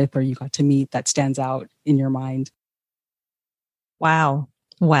working with or you got to meet that stands out in your mind. Wow.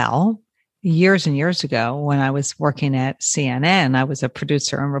 Well, years and years ago when I was working at CNN, I was a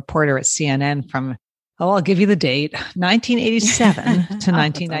producer and reporter at CNN from I'll give you the date, 1987 to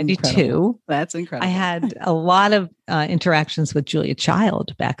 1992. That's incredible. I had a lot of interactions with Julia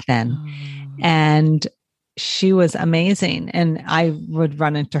Child back then. And she was amazing. And I would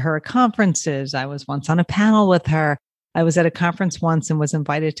run into her at conferences. I was once on a panel with her. I was at a conference once and was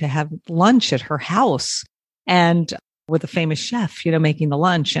invited to have lunch at her house and with a famous chef, making the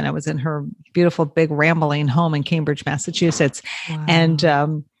lunch. And I was in her beautiful, big, rambling home in Cambridge, Massachusetts. Wow.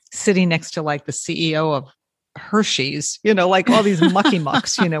 And sitting next to like the CEO of Hershey's, like all these mucky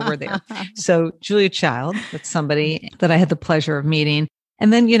mucks, were there. So Julia Child, that's somebody that I had the pleasure of meeting.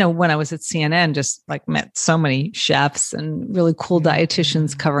 And then, when I was at CNN, just like met so many chefs and really cool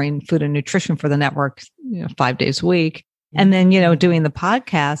dietitians covering food and nutrition for the network, 5 days a week. And then, doing the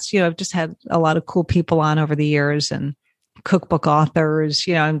podcast, I've just had a lot of cool people on over the years and cookbook authors,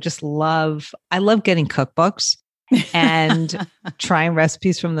 I love getting cookbooks. And trying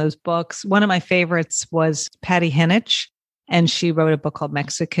recipes from those books. One of my favorites was Patty Heneage. And she wrote a book called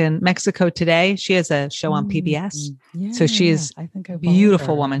Mexico Today. She has a show on PBS. Yeah, so she is I think a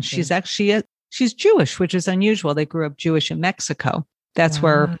beautiful woman. She's actually, she's Jewish, which is unusual. They grew up Jewish in Mexico. That's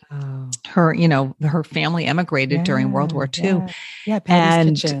where her, her family emigrated during World War II. Yeah,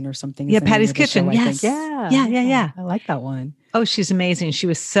 Patty's Kitchen or something. Yeah, Patty's Kitchen. Show, yes. Yeah. I like that one. Oh, she's amazing. She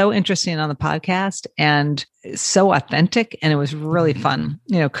was so interesting on the podcast and so authentic. And it was really fun,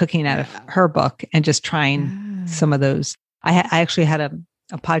 cooking out of her book and just trying some of those. I actually had a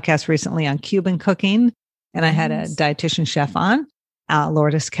podcast recently on Cuban cooking, and I had a dietitian chef on,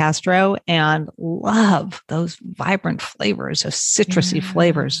 Lourdes Castro, and love those vibrant flavors, those citrusy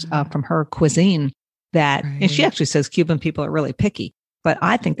flavors from her cuisine and she actually says Cuban people are really picky, but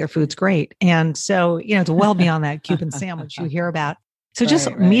I think their food's great. And so, it's well beyond that Cuban sandwich you hear about. So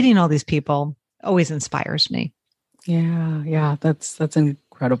just meeting all these people always inspires me. Yeah. That's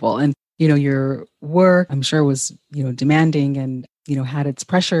incredible. And, your work, I'm sure was, demanding and, had its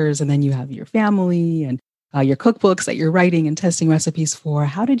pressures. And then you have your family and your cookbooks that you're writing and testing recipes for.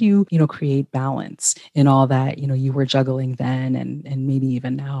 How did you, create balance in all that, you were juggling then and maybe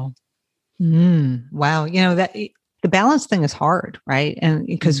even now? Wow. That the balance thing is hard, right? And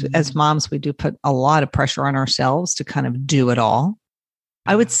because as moms, we do put a lot of pressure on ourselves to kind of do it all.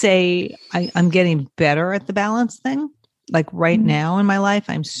 I would say I'm getting better at the balance thing. Like right now in my life,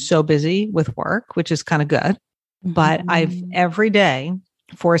 I'm so busy with work, which is kind of good, but I've every day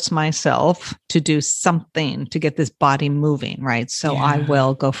forced myself to do something to get this body moving, right? So I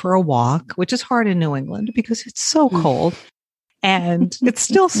will go for a walk, which is hard in New England because it's so cold and it's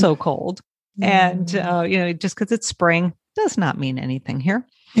still so cold. And, just because it's spring does not mean anything here.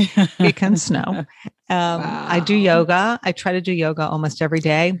 It can snow. I do yoga. I try to do yoga almost every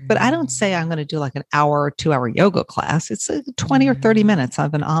day, but I don't say I'm going to do like an hour or 2 hour yoga class. It's 20 or 30 minutes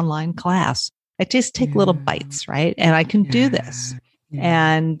of an online class. I just take little bites, right? And I can do this.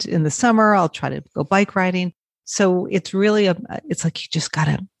 And in the summer, I'll try to go bike riding. So it's really, it's like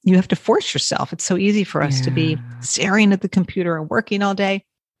you have to force yourself. It's so easy for us to be staring at the computer and working all day.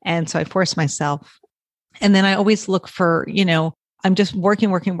 And so I force myself. And then I always look for, I'm just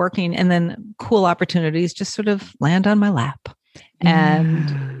working. And then cool opportunities just sort of land on my lap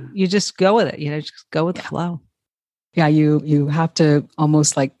and you just go with it, just go with the flow. Yeah. You have to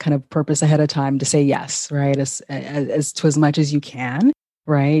almost like kind of purpose ahead of time to say yes, right? As to as much as you can,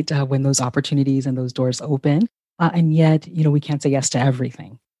 right? When those opportunities and those doors open. And yet, we can't say yes to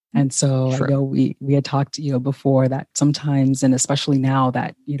everything. And so I know we had talked, before that sometimes, and especially now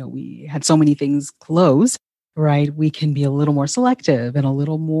that, we had so many things close, right? We can be a little more selective and a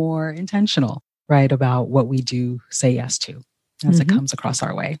little more intentional, right? About what we do say yes to as it comes across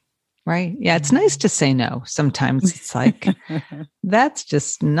our way. Right. Yeah. It's nice to say no. Sometimes it's like, that's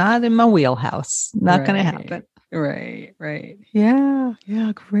just not in my wheelhouse. Not going to happen. Right. Yeah.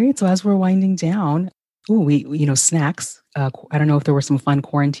 Great. So as we're winding down, snacks. I don't know if there were some fun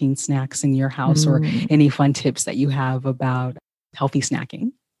quarantine snacks in your house or any fun tips that you have about healthy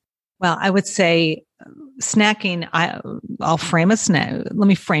snacking. Well, I would say snacking, I'll frame a snack. Let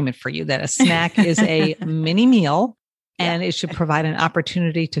me frame it for you that a snack is a mini meal and it should provide an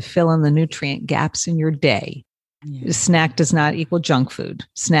opportunity to fill in the nutrient gaps in your day. Yeah. Snack does not equal junk food.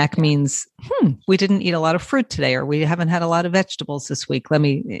 Snack means, we didn't eat a lot of fruit today, or we haven't had a lot of vegetables this week. Let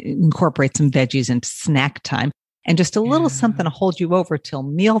me incorporate some veggies into snack time and just a little something to hold you over till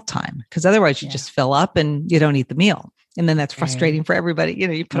mealtime. Because otherwise you just fill up and you don't eat the meal. And then that's frustrating for everybody.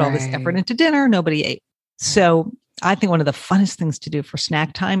 You put all this effort into dinner, nobody ate. So I think one of the funnest things to do for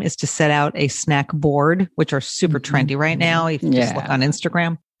snack time is to set out a snack board, which are super trendy right now. If you just look on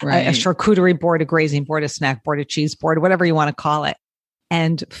Instagram. A charcuterie board, a grazing board, a snack board, a cheese board, whatever you want to call it,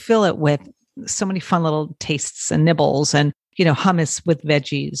 and fill it with so many fun little tastes and nibbles and, hummus with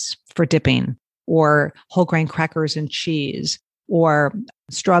veggies for dipping, or whole grain crackers and cheese, or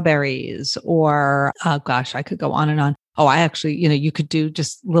strawberries, or, I could go on and on. Oh, I actually, you could do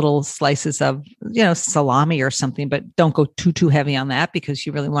just little slices of, salami or something, but don't go too heavy on that because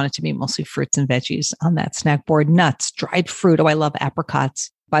you really want it to be mostly fruits and veggies on that snack board. Nuts, dried fruit. Oh, I love apricots.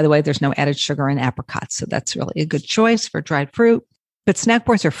 By the way, there's no added sugar in apricots. So that's really a good choice for dried fruit. But snack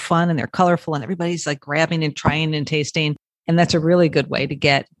boards are fun and they're colorful and everybody's like grabbing and trying and tasting. And that's a really good way to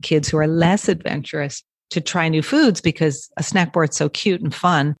get kids who are less adventurous to try new foods because a snack board's so cute and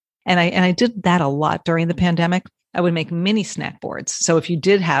fun. And I did that a lot during the pandemic. I would make mini snack boards. So if you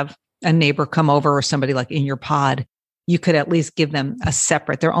did have a neighbor come over or somebody like in your pod, you could at least give them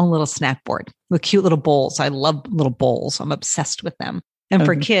their own little snack board with cute little bowls. I love little bowls. I'm obsessed with them. And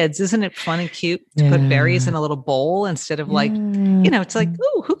for kids, isn't it fun and cute to put berries in a little bowl instead of like, it's like,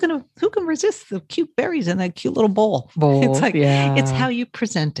 oh, who can resist the cute berries in that cute little bowl? It's like, it's how you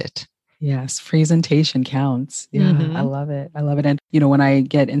present it. Yes, presentation counts. Yeah, I love it. I love it. And, when I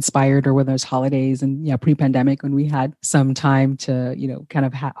get inspired or when there's holidays and pre-pandemic, when we had some time to, kind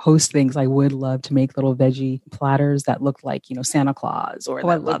of host things, I would love to make little veggie platters that looked like, Santa Claus or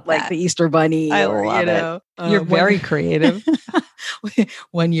that looked like the Easter Bunny. I love it. You're very creative.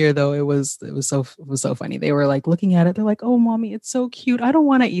 One year though, it was so funny. They were like looking at it. They're like, "Oh, mommy, it's so cute. I don't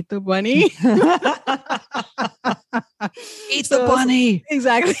want to eat the bunny." Eat the bunny.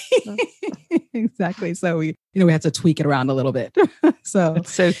 Exactly. Exactly. So we had to tweak it around a little bit. So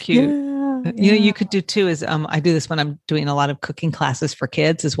it's so cute. You could do too is I do this when I'm doing a lot of cooking classes for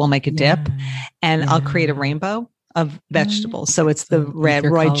kids is we'll make a dip and I'll create a rainbow of vegetables. So it's the red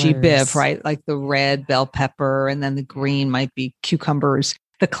Roy G. Biv, right? Like the red bell pepper, and then the green might be cucumbers.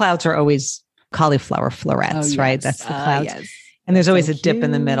 The clouds are always cauliflower florets, right? That's the clouds. Yes. And there's always a dip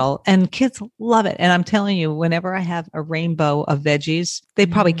in the middle, and kids love it. And I'm telling you, whenever I have a rainbow of veggies, they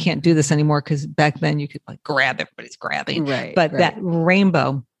probably can't do this anymore because back then you could like grab, everybody's grabbing. Right. But that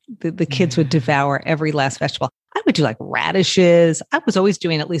rainbow, the kids would devour every last vegetable. I would do like radishes. I was always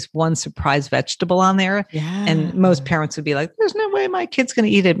doing at least one surprise vegetable on there. Yeah. And most parents would be like, there's no way my kid's going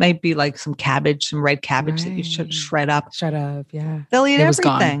to eat it. It might be like some cabbage, some red cabbage that you should shred up. Yeah. They'll eat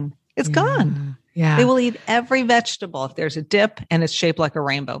everything. It's gone. Yeah. They will eat every vegetable if there's a dip and it's shaped like a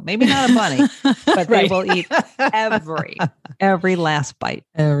rainbow. Maybe not a bunny, but they will eat every last bite.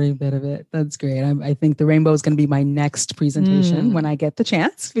 Every bit of it. That's great. I think the rainbow is going to be my next presentation when I get the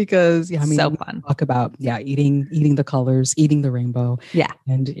chance because so fun. Talk about eating the colors, eating the rainbow. Yeah.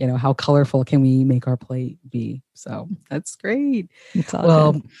 And how colorful can we make our plate be? So that's great.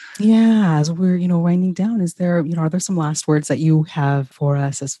 Good. As we're, winding down, is there, are there some last words that you have for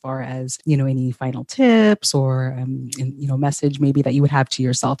us as far as, any final tips or, message maybe that you would have to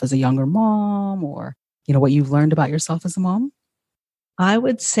yourself as a younger mom or, what you've learned about yourself as a mom? I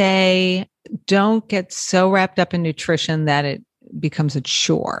would say don't get so wrapped up in nutrition that it becomes a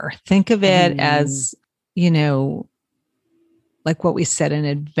chore. Think of it as, like what we said, an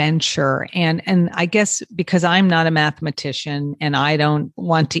adventure. And I guess because I'm not a mathematician and I don't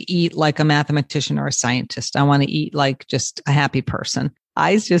want to eat like a mathematician or a scientist, I want to eat like just a happy person.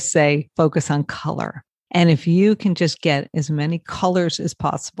 I just say focus on color. And if you can just get as many colors as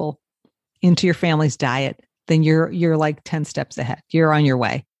possible into your family's diet, then you're like 10 steps ahead. You're on your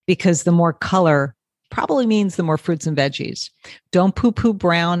way because the more color probably means the more fruits and veggies. Don't poo-poo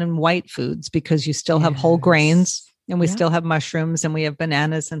brown and white foods because you still have whole grains. And we still have mushrooms and we have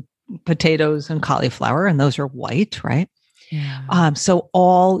bananas and potatoes and cauliflower, and those are white, right? Yeah. So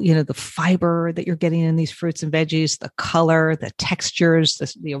all, the fiber that you're getting in these fruits and veggies, the color, the textures,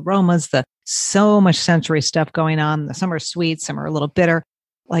 the aromas, so much sensory stuff going on. Some are sweet, some are a little bitter.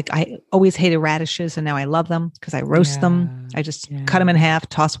 Like I always hated radishes and now I love them because I roast them. I just cut them in half,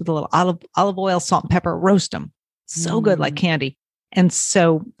 toss with a little olive oil, salt and pepper, roast them. So good, like candy. And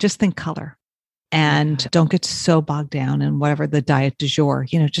so just think color. And don't get so bogged down in whatever the diet du jour,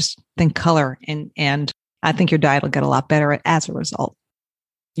 just think color. And I think your diet will get a lot better as a result.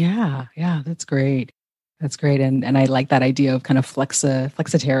 Yeah. That's great. That's great. And I like that idea of kind of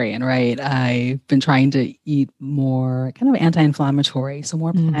flexitarian, right? I've been trying to eat more kind of anti-inflammatory. So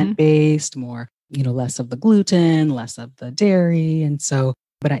more plant-based, more, less of the gluten, less of the dairy. And so,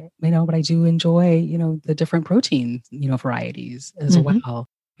 but I do enjoy, the different protein, varieties as well.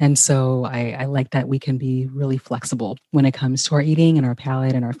 And so I like that we can be really flexible when it comes to our eating and our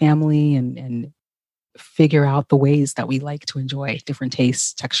palate and our family and figure out the ways that we like to enjoy different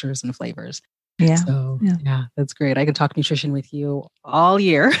tastes, textures, and flavors. Yeah. So that's great. I can talk nutrition with you all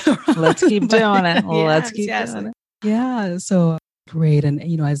year. Let's keep doing it. Let's keep doing it. Yeah. So great. And,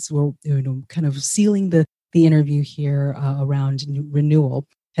 as we're, kind of sealing the interview here around renewal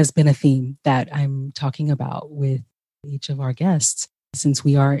has been a theme that I'm talking about with each of our guests. Since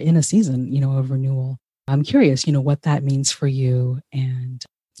we are in a season, of renewal, I'm curious, what that means for you and,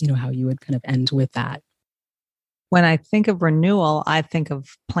 how you would kind of end with that. When I think of renewal, I think of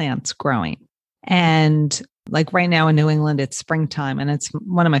plants growing. And like right now in New England, it's springtime and it's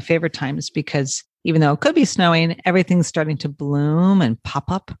one of my favorite times because even though it could be snowing, everything's starting to bloom and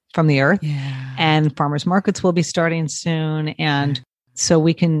pop up from the earth. Yeah. And farmers markets will be starting soon. And so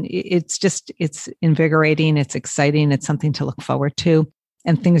we can, it's invigorating. It's exciting. It's something to look forward to.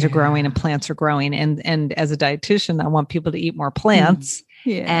 And things are growing and plants are growing. And as a dietitian, I want people to eat more plants.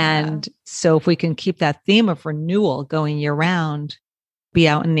 And so if we can keep that theme of renewal going year round, be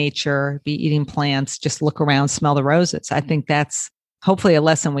out in nature, be eating plants, just look around, smell the roses. I think that's hopefully a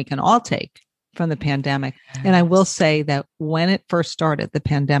lesson we can all take from the pandemic. And I will say that when it first started, the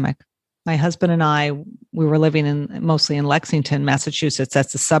pandemic, my husband and I, we were living mostly in Lexington, Massachusetts.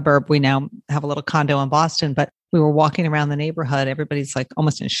 That's a suburb. We now have a little condo in Boston, but we were walking around the neighborhood. Everybody's like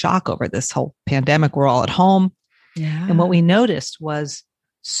almost in shock over this whole pandemic. We're all at home. Yeah. And what we noticed was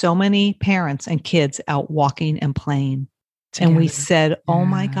so many parents and kids out walking and playing. Together. And we said, oh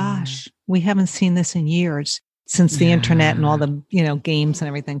my gosh, we haven't seen this in years since the internet and all the, games and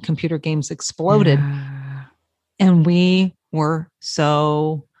everything, computer games exploded. Yeah. And we were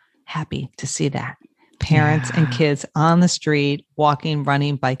so happy to see that. Parents and kids on the street, walking,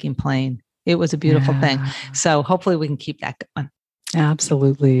 running, biking, playing. It was a beautiful thing. So hopefully we can keep that going.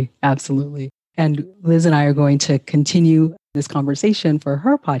 Absolutely. Absolutely. And Liz and I are going to continue this conversation for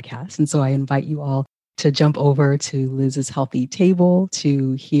her podcast. And so I invite you all to jump over to Liz's Healthy Table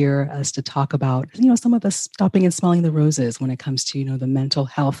to hear us to talk about, some of us stopping and smelling the roses when it comes to, the mental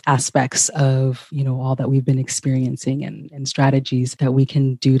health aspects of, all that we've been experiencing and strategies that we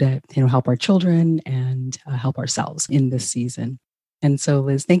can do to, help our children and help ourselves in this season. And so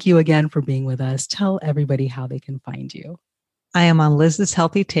Liz, thank you again for being with us. Tell everybody how they can find you. I am on Liz's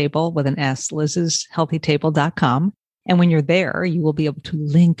Healthy Table with an S, liz'shealthytable.com. And when you're there, you will be able to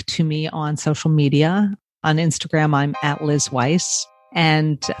link to me on social media. On Instagram, I'm at Liz Weiss,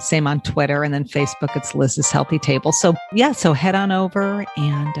 and same on Twitter, and then Facebook, it's Liz's Healthy Table. So head on over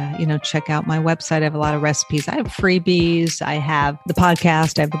and, check out my website. I have a lot of recipes. I have freebies. I have the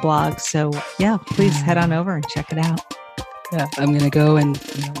podcast. I have the blog. So please head on over and check it out. Yeah, I'm going to go and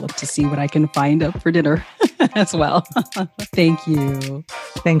look to see what I can find up for dinner as well. Thank you.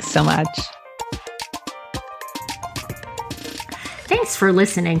 Thanks so much. Thanks for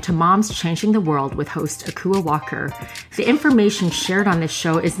listening to Moms Changing the World with host Akua Walker. The information shared on this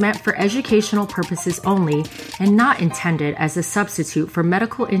show is meant for educational purposes only and not intended as a substitute for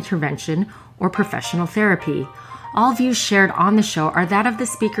medical intervention or professional therapy. All views shared on the show are that of the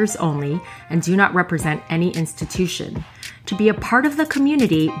speakers only and do not represent any institution. To be a part of the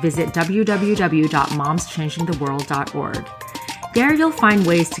community, visit www.momschangingtheworld.org. There you'll find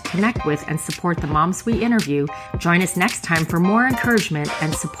ways to connect with and support the moms we interview. Join us next time for more encouragement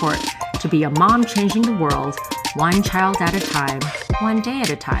and support to be a mom changing the world, one child at a time, one day at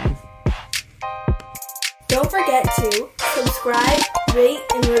a time. Don't forget to subscribe, rate,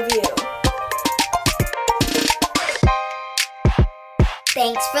 and review.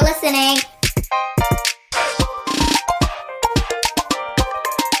 Thanks for listening.